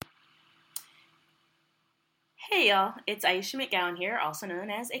Hey y'all, it's Aisha McGowan here, also known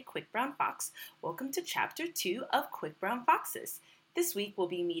as a Quick Brown Fox. Welcome to Chapter 2 of Quick Brown Foxes. This week we'll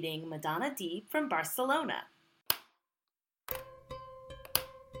be meeting Madonna Deeb from Barcelona.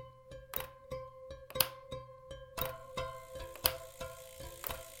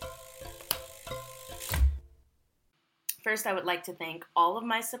 First, I would like to thank all of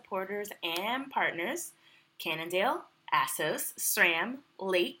my supporters and partners, Cannondale, Assos, SRAM,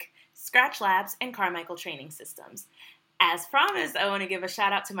 Lake, Scratch Labs, and Carmichael Training Systems. As promised, I want to give a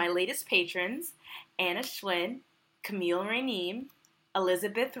shout out to my latest patrons, Anna Schwinn, Camille Raineem,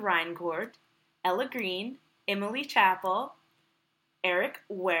 Elizabeth Reincord, Ella Green, Emily Chappell, Eric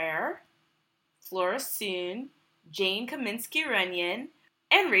Ware, Flora Soon, Jane Kaminsky-Runyon,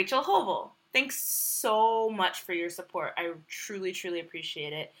 and Rachel Hovel. Thanks so much for your support. I truly, truly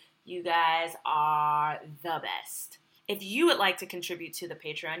appreciate it. You guys are the best. If you would like to contribute to the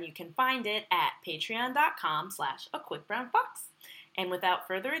Patreon, you can find it at patreon.com/aquickbrownfox. And without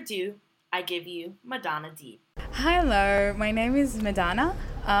further ado, I give you Madonna Deeb. Hello, my name is Madonna.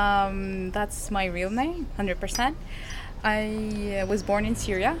 That's my real name, 100%. I was born in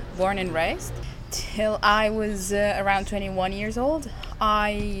Syria, born and raised. Till I was around 21 years old,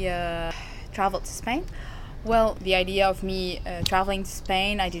 I traveled to Spain. Well, the idea of me traveling to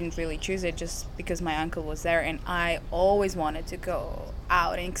Spain, I didn't really choose it just because my uncle was there, and I always wanted to go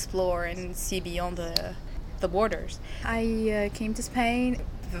out and explore and see beyond the borders. I came to Spain.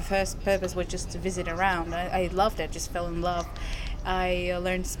 The first purpose was just to visit around. I loved it, just fell in love. I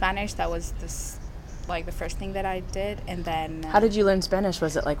learned Spanish. That was the first thing that I did, and then... How did you learn Spanish?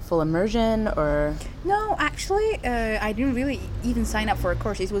 Was it like full immersion, or...? No, actually, I didn't really even sign up for a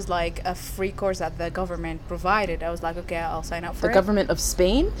course. It was like a free course that the government provided. I was like, okay, I'll sign up for it. The government of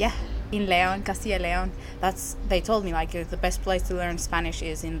Spain? Yeah, in Leon, Castilla y Leon. They told me, like, the best place to learn Spanish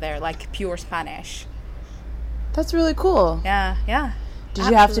is in there, like, pure Spanish. That's really cool. Yeah. Did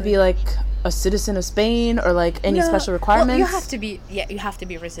you have to be, like, a citizen of Spain, or, like, any special requirements? Well, you have to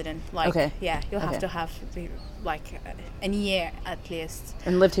be resident. Like, okay. Yeah, you'll have to have, like, a year at least.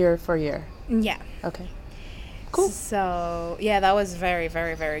 And lived here for a year? Yeah. Okay. Cool. So, yeah, that was very,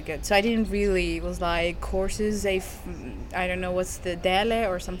 very, very good. So I didn't really, it was like courses, I don't know what's the DELE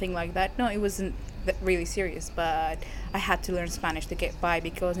or something like that. No, it wasn't really serious, but I had to learn Spanish to get by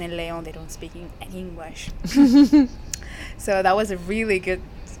because in Leon they don't speak English. So that was a really good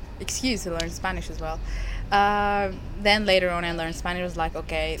excuse to learn Spanish as well. Then later on I learned Spanish. It was like,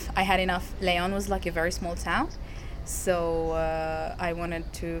 okay, I had enough. Leon was like a very small town. So I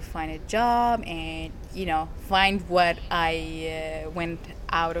wanted to find a job and, find what I went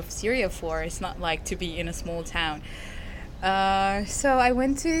out of Syria for. It's not like to be in a small town. So I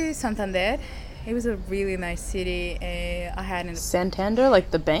went to Santander. It was a really nice city. I had Santander, like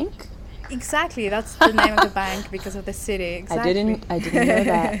the bank? Exactly, that's the name of the bank because of the city. Exactly. I didn't know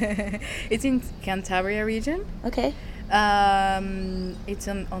that. It's in Cantabria region. Okay. It's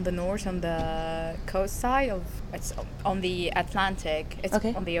on the north, on the coast side it's on the Atlantic. It's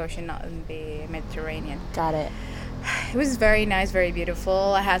on the ocean, not on the Mediterranean. Got it. It was very nice, very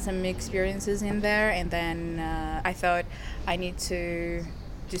beautiful. I had some experiences in there, and then I thought I need to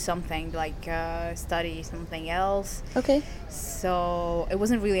do something like study something else. Okay. So it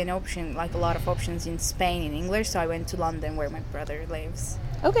wasn't really an option, like a lot of options in Spain in English. So I went to London, where my brother lives.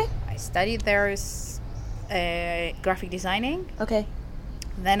 Okay. I studied there graphic designing. Okay.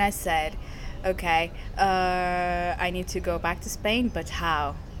 Then I said, okay, I need to go back to Spain, but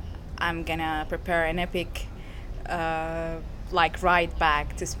how? I'm gonna prepare an epic ride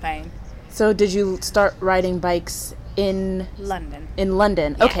back to Spain. So did you start riding bikes in London? In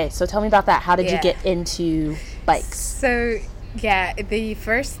London. Yeah. Okay, so tell me about that. How did you get into bikes? So, yeah, the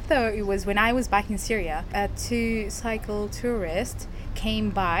first though, it was when I was back in Syria, two cycle tourists came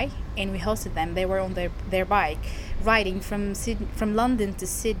by and we hosted them. They were on their bike riding from London to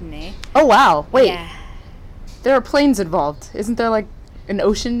Sydney. Oh wow. Wait. Yeah. There are planes involved. Isn't there like an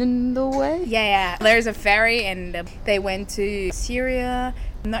ocean in the way? Yeah. There's a ferry and they went to Syria.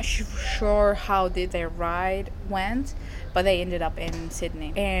 I'm not sure how their ride went, but they ended up in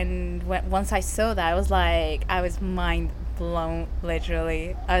Sydney. And once I saw that, I was mind blown,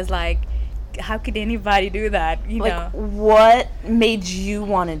 literally. I was like, how could anybody do that? You know? What made you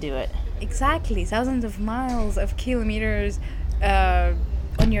want to do it? Exactly. Thousands of miles of kilometers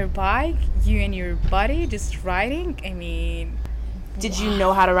on your bike, you and your buddy just riding. I mean... Did you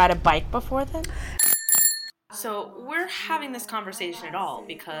know how to ride a bike before then? So we're having this conversation at all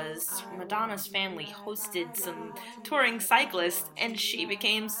because Madonna's family hosted some touring cyclists and she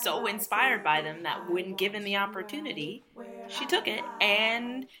became so inspired by them that when given the opportunity, she took it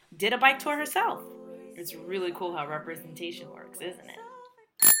and did a bike tour herself. It's really cool how representation works, isn't it?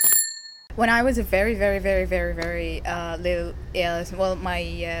 When I was a very, very, very, very, very little, well,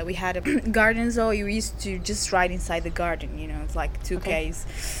 we had a garden, so we used to just ride inside the garden. It's like 2Ks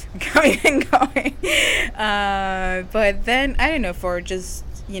going and going. But then I don't know, for just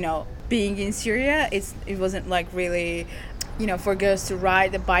being in Syria, it wasn't like really, for girls to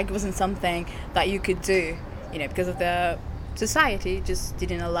ride the bike wasn't something that you could do, because of the society just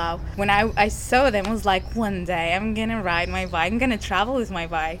didn't allow. When I saw them, I was like, one day I'm gonna ride my bike, I'm gonna travel with my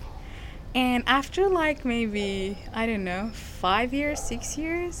bike. And after like maybe, I don't know, 5 years, 6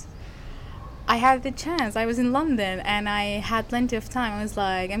 years, I had the chance. I was in London and I had plenty of time. I was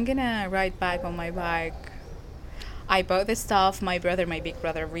like, I'm gonna ride back on my bike. I bought the stuff. My big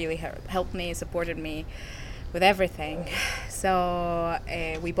brother really helped me, supported me with everything. So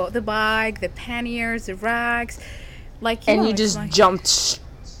we bought the bike, the panniers, the racks. And you just jumped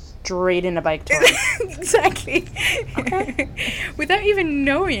straight in a bike tour. Exactly. Okay. Without even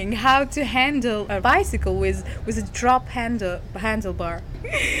knowing how to handle a bicycle with a drop handlebar.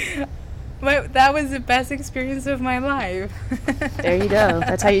 But that was the best experience of my life. There you go.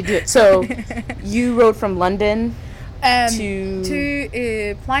 That's how you do it. So you rode from London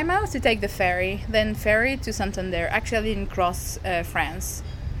to Plymouth to take the ferry, then ferry to Santander. Actually, I didn't cross France.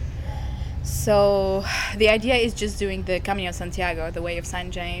 So the idea is just doing the Camino Santiago, the Way of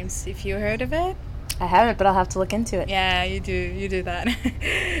St. James, if you heard of it. I haven't, but I'll have to look into it. Yeah, you do that.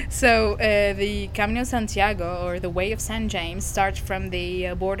 So the Camino Santiago, or the Way of St. James, starts from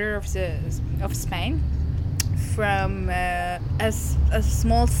the border of Spain, from a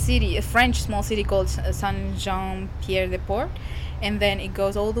small city, a French small city called Saint-Jean-Pied-de-Port, and then it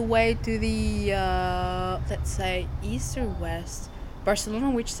goes all the way to the, let's say, east or west. Barcelona,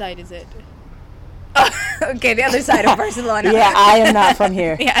 which side is it? Okay, the other side of Barcelona. Yeah, I am not from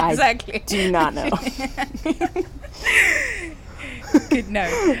here. Yeah, exactly. I do not know. Good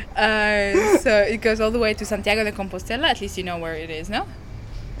note. So it goes all the way to Santiago de Compostela. At least you know where it is, no?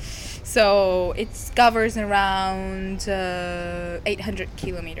 So it covers around 800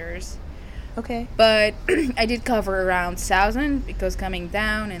 kilometers. Okay. But I did cover around 1,000 because coming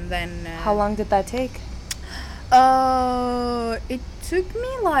down and then... How long did that take? It took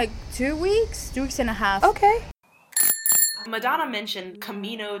me like 2 weeks and a half. Okay. Madonna mentioned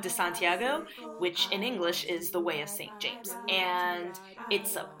Camino de Santiago, which in English is the Way of St. James. And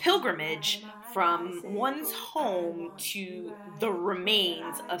it's a pilgrimage from one's home to the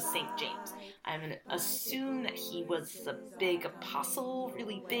remains of St. James. I'm going to assume that he was a big apostle,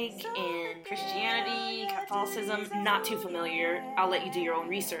 really big in Christianity, Catholicism. Not too familiar. I'll let you do your own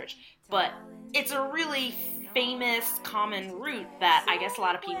research. But it's a really famous common route that I guess a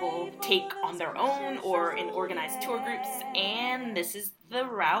lot of people take on their own or in organized tour groups, and this is the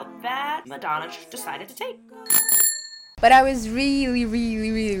route that Madonna decided to take. But I was really,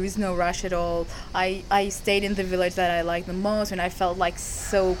 there was no rush at all. I stayed in the village that I liked the most, and I felt like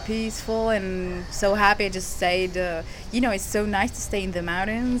so peaceful and so happy. I just stayed, it's so nice to stay in the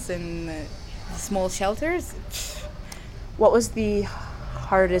mountains and the small shelters. What was the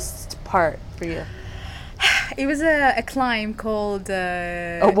hardest part for you? It was a climb called...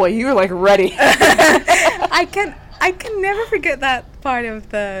 Oh boy, you were like ready. I can never forget that part of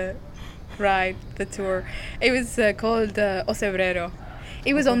the ride, the tour. It was called Osebrero.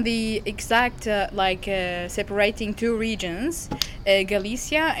 It was on the exact, separating two regions,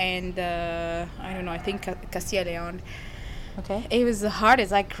 Galicia and, I think Castilla y León. Okay. It was the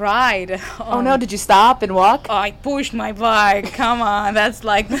hardest. I cried. Oh no, did you stop and walk? Oh, I pushed my bike. Come on. That's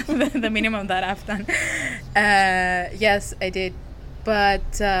like the minimum that I've done. Yes, I did.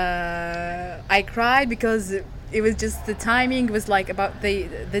 But I cried because it was just the timing was like about the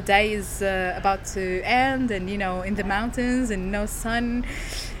day is about to end, and in the mountains and no sun.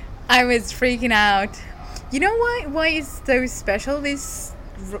 I was freaking out. You know why it's so special, this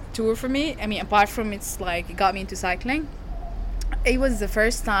tour for me? I mean, apart from it got me into cycling. It was the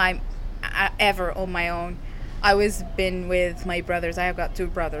first time ever on my own. I was been with my brothers. I have got two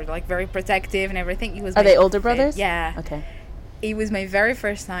brothers, very protective and everything. Are they older brothers? Yeah. Okay. It was my very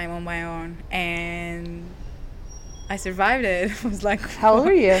first time on my own, and I survived it. I was like, how old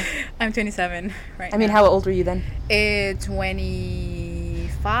were you? I'm 27 right now. I mean, how old were you then?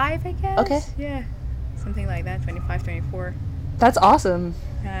 25, I guess. Okay. Yeah, something like that, 25, 24. That's awesome.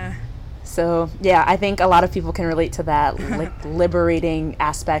 Yeah. So, yeah, I think a lot of people can relate to that, liberating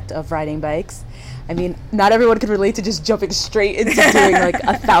aspect of riding bikes. I mean, not everyone can relate to just jumping straight into doing,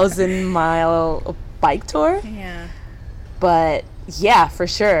 1,000-mile bike tour. Yeah. But, yeah, for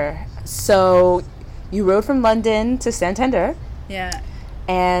sure. So, you rode from London to Santander. Yeah.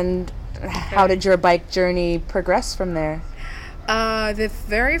 And how did your bike journey progress from there? The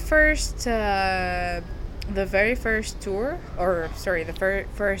very first tour, or sorry, the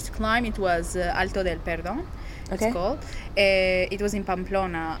first climb, it was Alto del Perdón. Okay. It's called. It was in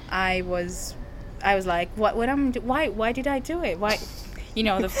Pamplona. I was like, why did I do it? Why,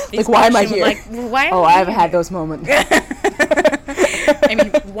 like, why am I here? Like, why? Oh, I've had those moments. I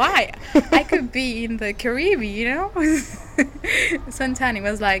mean, why? I could be in the Caribbean, Santani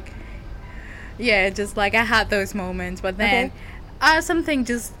was like, yeah, just like I had those moments, but then something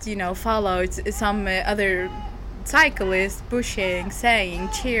just, followed. Some other cyclists pushing, saying,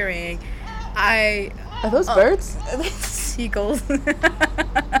 cheering. Are those birds? Seagulls.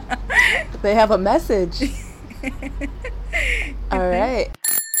 They have a message. All right.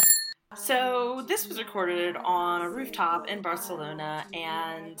 So this was recorded on a rooftop in Barcelona,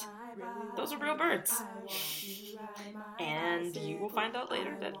 and those are real birds. And you will find out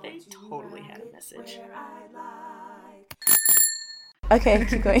later that they totally had a message. Okay,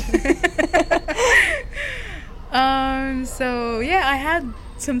 keep going. So yeah, I had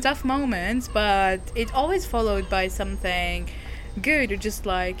some tough moments, but it always followed by something good, or just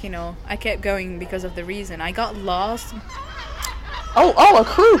like, I kept going because of the reason. I got lost. Oh, a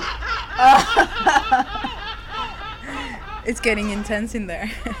crew. It's getting intense in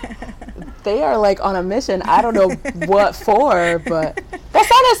there. They are like on a mission. I don't know what for, but the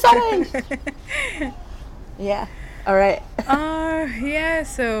sun is setting. Yeah. All right. Yeah.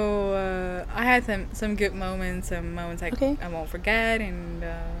 So I had some good moments, some moments I won't forget, and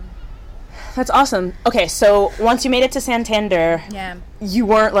that's awesome. Okay, so once you made it to Santander, you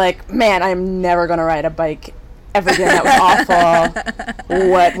weren't like, man, I'm never gonna ride a bike ever again. That was awful.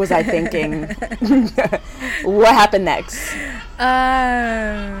 What was I thinking? What happened next?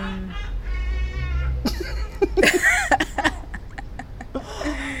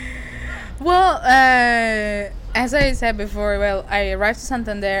 Well, as I said before, I arrived to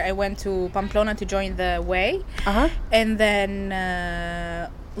Santander. I went to Pamplona to join the Way, and then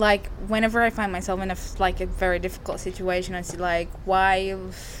like whenever I find myself in a very difficult situation, I see like why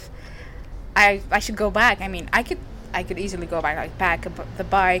I should go back. I mean, I could easily go back, like pack the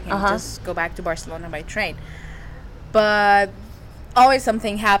bike and just go back to Barcelona by train, but always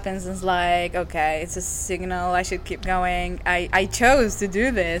something happens and it's like, okay, it's a signal, I should keep going. I chose to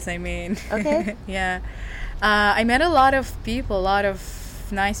do this. I mean, yeah. I met a lot of people, a lot of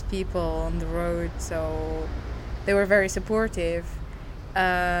nice people on the road, so they were very supportive.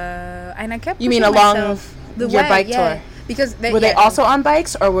 And I kept. You mean along your bike tour? Because were they also on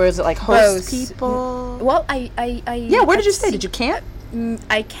bikes, or was it like host people? Well, yeah. Where did you stay? Did you camp?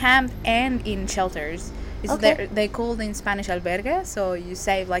 I camped and in shelters. They called in Spanish albergue, so you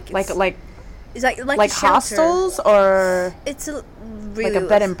say like it's like hostels, or it's really like a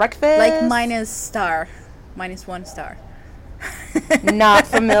bed and breakfast, like minus 1 star. Not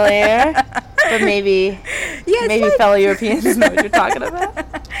familiar, but maybe fellow Europeans know what you're talking about.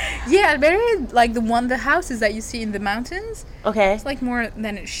 Yeah, albergue, like the houses that you see in the mountains. Okay, it's like more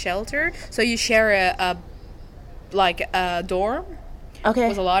than a shelter, so you share a dorm. Okay.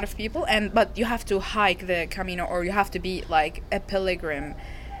 With a lot of people, but you have to hike the Camino, or you have to be like a pilgrim.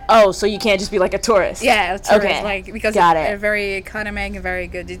 Oh, so you can't just be like a tourist. Yeah, a tourist, okay. Like because they're very economic and very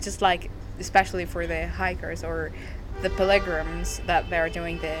good. It's just like, especially for the hikers or the pilgrims that they're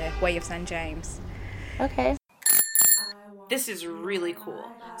doing the Way of St. James. Okay. This is really cool.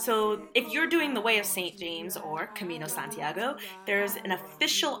 So if you're doing the Way of St. James or Camino Santiago, there's an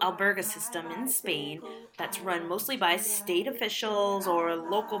official albergue system in Spain that's run mostly by state officials or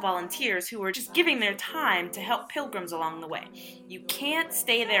local volunteers who are just giving their time to help pilgrims along the way. You can't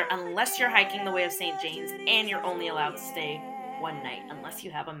stay there unless you're hiking the Way of St. James, and you're only allowed to stay one night unless you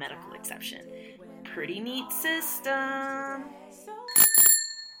have a medical exception. Pretty neat system.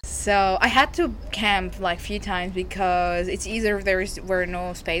 So I had to camp like a few times because it's either were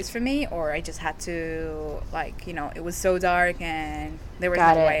no space for me, or I just had to, like, it was so dark and there was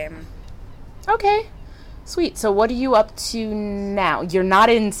no way. Okay. Sweet. So what are you up to now? You're not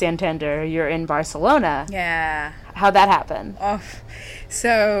in Santander, you're in Barcelona. Yeah. How'd that happen? Oh,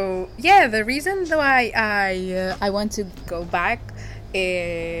 so yeah, the reason why I want to go back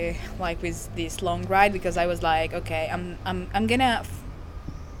like with this long ride, because I was like, okay, I'm gonna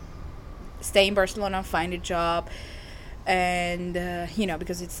stay in Barcelona, find a job, and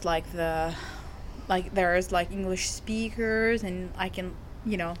because it's like there's like English speakers, and I can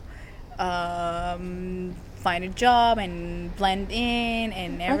find a job and blend in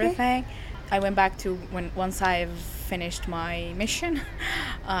and everything. I went back to once I've finished my mission,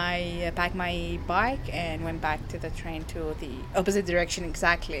 I packed my bike and went back to the train to the opposite direction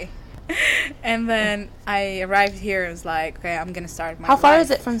exactly. And then I arrived here and was like, okay, I'm going to start my How far life.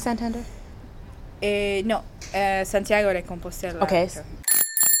 is it from Santander? No, Santiago de Compostela. Okay.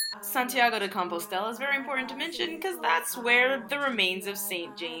 Santiago de Compostela is very important to mention because that's where the remains of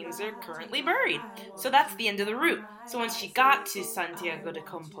St. James are currently buried. So that's the end of the route. So once she got to Santiago de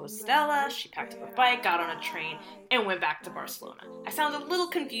Compostela, she packed up her bike, got on a train, and went back to Barcelona. I sounded a little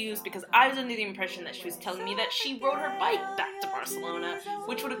confused because I was under the impression that she was telling me that she rode her bike back to Barcelona,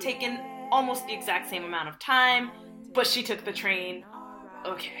 which would have taken almost the exact same amount of time, but she took the train.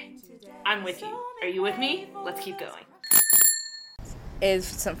 Okay, I'm with you. Are you with me? Let's keep going.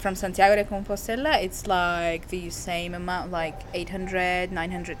 Is from Santiago de Compostela, it's like the same amount, like 800,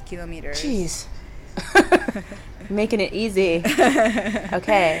 900 kilometers. Jeez. Making it easy.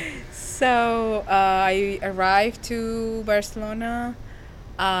 Okay. So I arrived to Barcelona.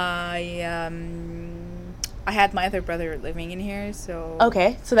 I had my other brother living in here, so...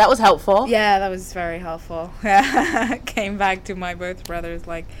 Okay, so that was helpful. Yeah, that was very helpful. Came back to my both brothers,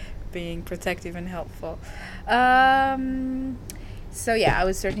 like, being protective and helpful. So yeah, I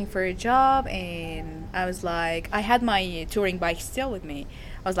was searching for a job, and I was like, I had my touring bike still with me.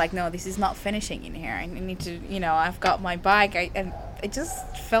 I was like, no, this is not finishing in here. I need to, I've got my bike. And I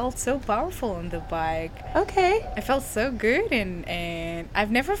just felt so powerful on the bike. Okay. I felt so good, and I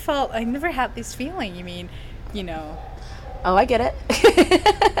never had this feeling. Oh, I get it.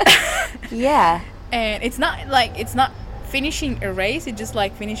 Yeah. And it's not finishing a race, it's just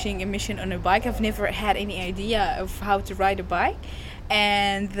like finishing a mission on a bike. I've never had any idea of how to ride a bike.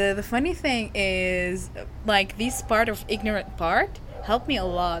 And the funny thing is, like, this part of ignorant part helped me a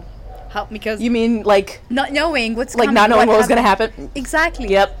lot. Helped me because... You mean, like... Not knowing what's like, not knowing what was going to happen? Exactly.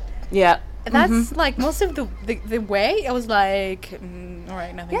 Yep. Yeah. That's, like, most of the way, I was like, all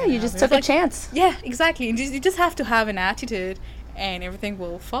right, nothing. Yeah, you just took a chance. Yeah, exactly. And you just have to have an attitude, and everything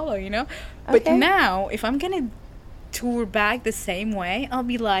will follow, But now, if I'm going to tour back the same way, I'll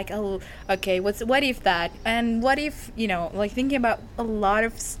be like, oh, okay, what if that, and what if, like, thinking about a lot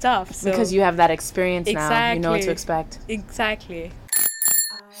of stuff. So because you have that experience now, exactly, you know what to expect. Exactly.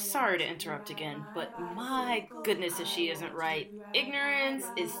 Sorry to interrupt again, but my goodness if she isn't right. Ignorance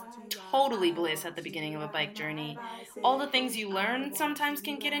is totally bliss at the beginning of a bike journey. All the things you learn sometimes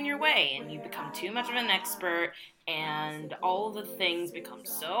can get in your way, and you become too much of an expert, and all the things become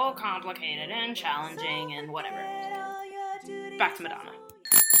so complicated and challenging and whatever. Back to Madonna.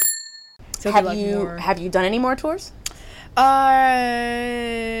 So have you done any more tours? Well,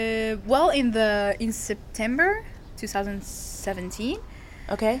 in September 2017.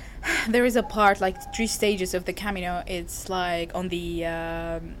 Okay. There is a part, like 3 stages of the Camino. It's like on the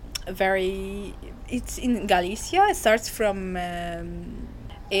it's in Galicia. It starts from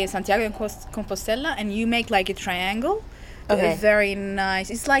Santiago de Compostela, and you make like a triangle. Okay. Very nice.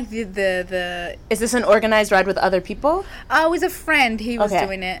 It's like the Is this an organized ride with other people? With a friend, he was Okay.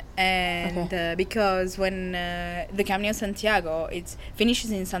 doing it, and because when the Camino Santiago, it finishes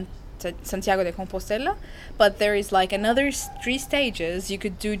in Santiago de Compostela, but there is like another 3 stages. You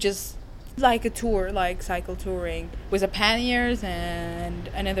could do just like a tour, like cycle touring, with a panniers and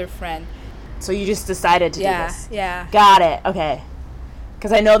another friend. So you just decided to do this? Yeah. Got it. Okay.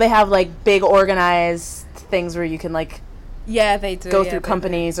 Because I know they have like big organized things where you can like Yeah, they do. go through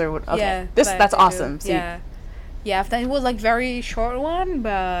companies or okay. Yeah, That's awesome. So after it was like very short one,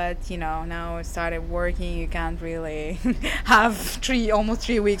 but now I started working. You can't really have almost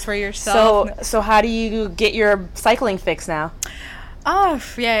 3 weeks for yourself. So how do you get your cycling fix now? Oh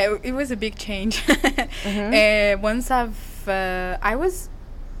yeah, it was a big change. Once I was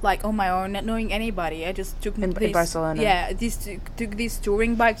like on my own, not knowing anybody. I just took in Barcelona. Yeah, took these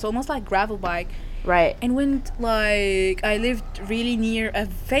touring bikes, almost like gravel bike. Right. And went like, I lived really near a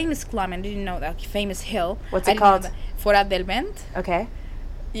famous climb. I didn't know that famous hill. What's it called? Forat del Vent. Okay.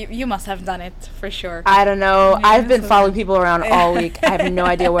 You must have done it for sure. I don't know. Yeah, I've been following people around all week. I have no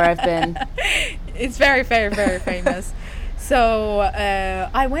idea where I've been. It's very, very, very famous. So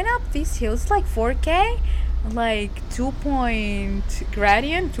I went up these hills, like 4K, like 2 point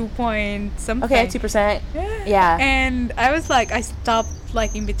gradient, 2 point something. Okay, 2%. Yeah. And I was like, I stopped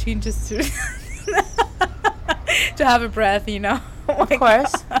like in between just to to have a breath, Of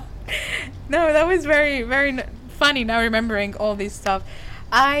course. No, that was very, very funny now remembering all this stuff.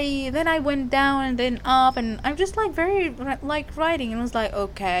 Then I went down and then up, and I'm just like very like riding, and I was like,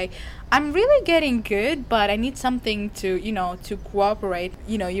 okay, I'm really getting good, but I need something to to cooperate.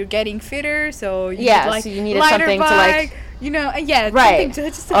 You're getting fitter, so you need, like, so you needed lighter something bike, to like right. Something to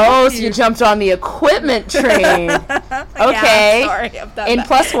just to oh, help so you jumped on the equipment train. Okay. Yeah, sorry about in that.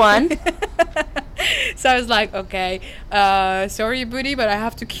 +1. So I was like, okay, sorry, Booty, but I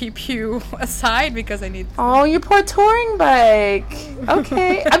have to keep you aside because I need. Oh, your poor touring bike.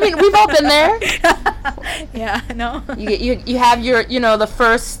 Okay. I mean, we've all been there. Yeah, no. You have your,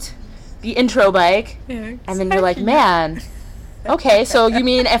 the intro bike, Yeah, and then you're like, man, okay, so you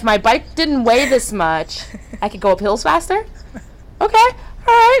mean if my bike didn't weigh this much, I could go up hills faster? Okay,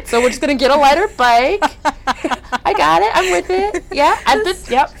 all right, so we're just going to get a lighter bike. I got it, I'm with it. Yeah,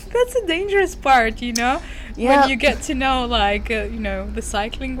 yep. That's a dangerous part, Yeah. When you get to know, like, the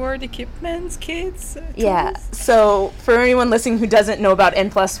cycling world, equipment, kids. Yeah, tools. so for anyone listening who doesn't know about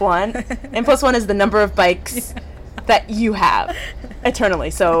N+1, N+1 is the number of bikes that you have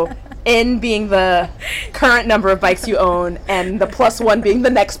eternally. So N being the current number of bikes you own, and the +1 being the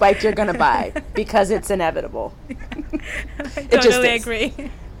next bike you're going to buy, because it's inevitable. I totally agree.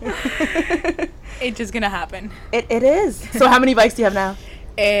 It's just going to happen. It is. So how many bikes do you have now?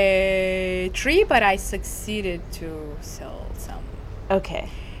 3, but I succeeded to sell some. Okay.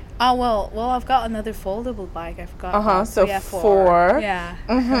 Oh, well, I've got another foldable bike. I've got So yeah, 4. Yeah.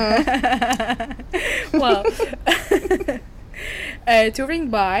 Mm-hmm. Well, my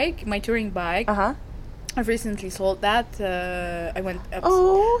touring bike. I've recently sold that. I went.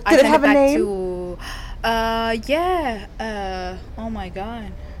 Oh, I did it sent have a back name? To, yeah. Oh my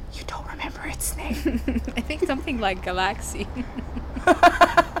god. You don't remember its name. I think something like Galaxy.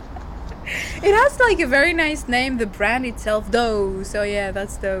 It has like a very nice name. The brand itself, Dose. So yeah,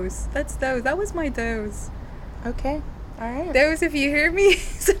 that's Dose. That's Dose. That was my Dose. Okay. All right. Dose, if you hear me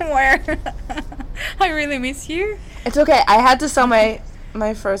somewhere, I really miss you. It's okay. I had to sell my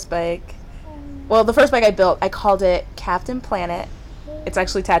first bike. Well, the first bike I built, I called it Captain Planet. It's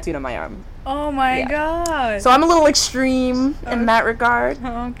actually tattooed on my arm. Oh my god. So I'm a little extreme in that regard.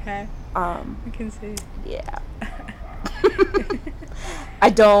 Oh, okay. I can see. Yeah. I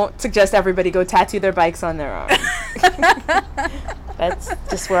don't suggest everybody go tattoo their bikes on their arm. That's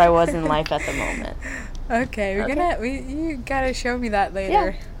just where I was in life at the moment. Okay, you gotta show me that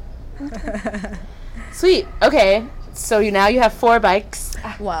later. Yeah. Sweet. Okay. So now you have 4 bikes.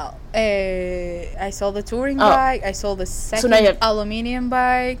 Well, I sold the touring bike. I sold the second now you have aluminium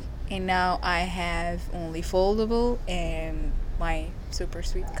bike, and now I have only foldable and my super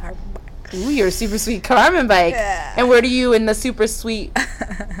sweet carbon bike. Ooh, your super sweet carbon bike. Yeah. And where do you in the super sweet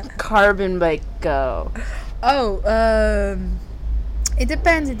carbon bike go? Oh, it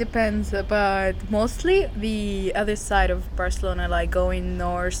depends, but mostly the other side of Barcelona, like going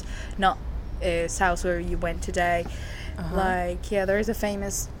north, not south where you went today. Like, yeah, there's a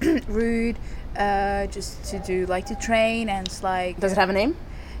famous route just to do, like, to train, and it's like... Does it have a name?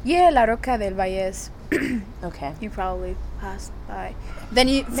 Yeah, La Roca del Valles. Okay. You probably passed by.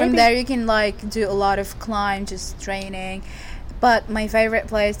 Then from there you can, like, do a lot of climb, just training. But my favorite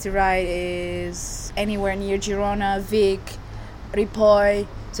place to ride is anywhere near Girona, Vic, Ripoll.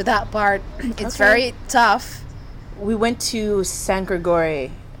 So that part, it's very tough. We went to Sant Gregori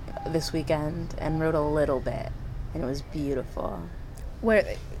this weekend and rode a little bit, and it was beautiful.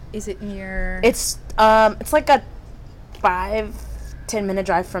 Where is it near? It's like a 5-10 minute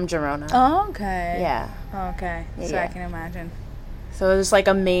drive from Girona. Oh, okay. Yeah. Okay. So Yeah. I can imagine. So it's like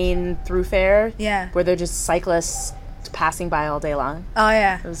a main thoroughfare. Yeah. Where they're just cyclists passing by all day long. Oh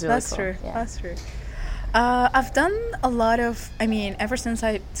yeah. It was really That's cool. true. Yeah. That's true. I've done a lot of. I mean, ever since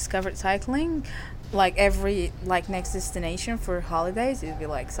I discovered cycling, like every next destination for holidays, it'd be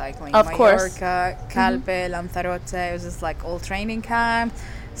like cycling. Of course. Mallorca, Calpe, Lanzarote. It was just like all training camp,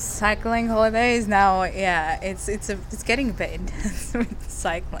 cycling holidays. Now, yeah, it's getting a bit intense with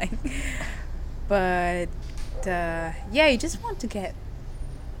cycling, but yeah, you just want to get,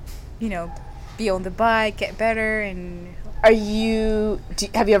 be on the bike, get better, and. Have you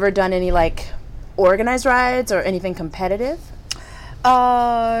ever done any like organized rides or anything competitive?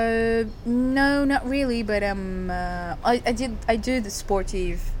 No, not really, but I do the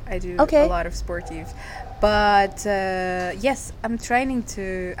sportive. I do a lot of sportive, but yes, I'm training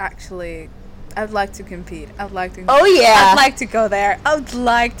to actually. I'd like to compete. I'd like to. Oh yeah. I'd like to go there. I'd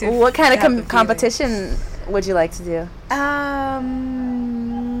like to. What kind of competition would you like to do?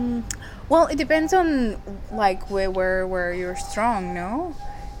 Well, it depends on like where you're strong, no?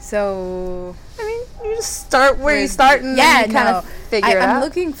 So I mean, you just start where you start and then you kind of figure it out. I'm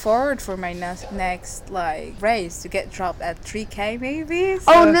looking forward for my next like race to get dropped at 3K maybe.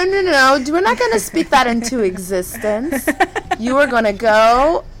 So. Oh no! We're not going to speak that into existence. You are going to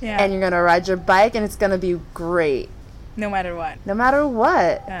go and you're going to ride your bike and it's going to be great. No matter what. No matter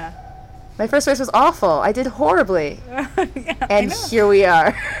what. Yeah. My first race was awful. I did horribly. Yeah, and here we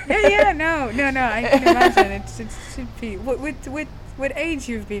are. No. I can imagine. It should be. What age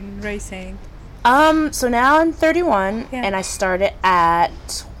you've been racing? So now I'm 31, Yeah. and I started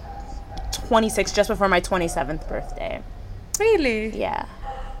at 26, just before my 27th birthday. Really? Yeah.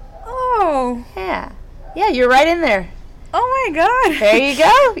 Oh. Yeah. Yeah, you're right in there. Oh my god. There you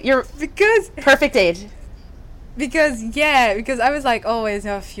go. You're because perfect age. because I was like always,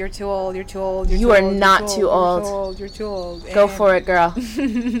 oh, you're too old, you're too old, you're You too are old, not you're too too old. old, you're too old. Go for it, girl.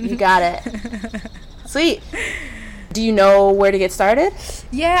 You got it. Sweet. Do you know where to get started?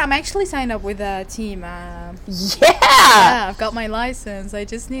 Yeah, I'm actually signed up with a team. Yeah. Yeah, I've got my license. I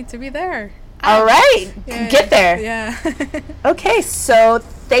just need to be there. All right. Get there. Yeah. Okay, so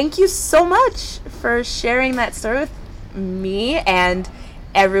thank you so much for sharing that story with me and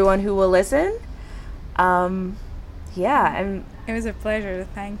everyone who will listen. Yeah, It was a pleasure.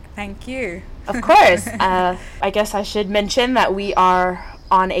 Thank you. of course. I guess I should mention that we are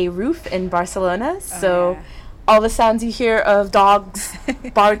on a roof in Barcelona, so yeah. all the sounds you hear of dogs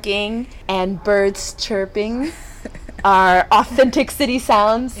barking and birds chirping are authentic city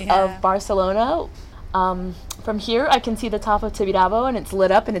sounds Yeah. of Barcelona. From here, I can see the top of Tibidabo, and it's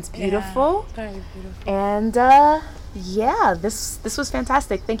lit up, and it's beautiful. Yeah, very beautiful. And yeah, this was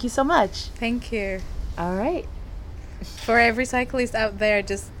fantastic. Thank you so much. Thank you. All right. For every cyclist out there,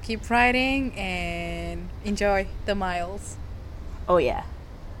 just keep riding and enjoy the miles. Oh yeah,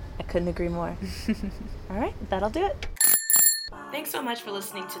 I couldn't agree more. All right, that'll do it. Thanks so much for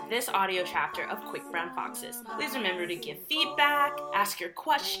listening to this audio chapter of Quick Brown Foxes. Please remember to give feedback, ask your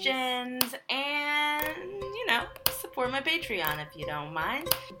questions, and, support my Patreon if you don't mind.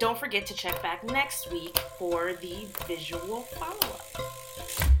 Don't forget to check back next week for the visual follow-up.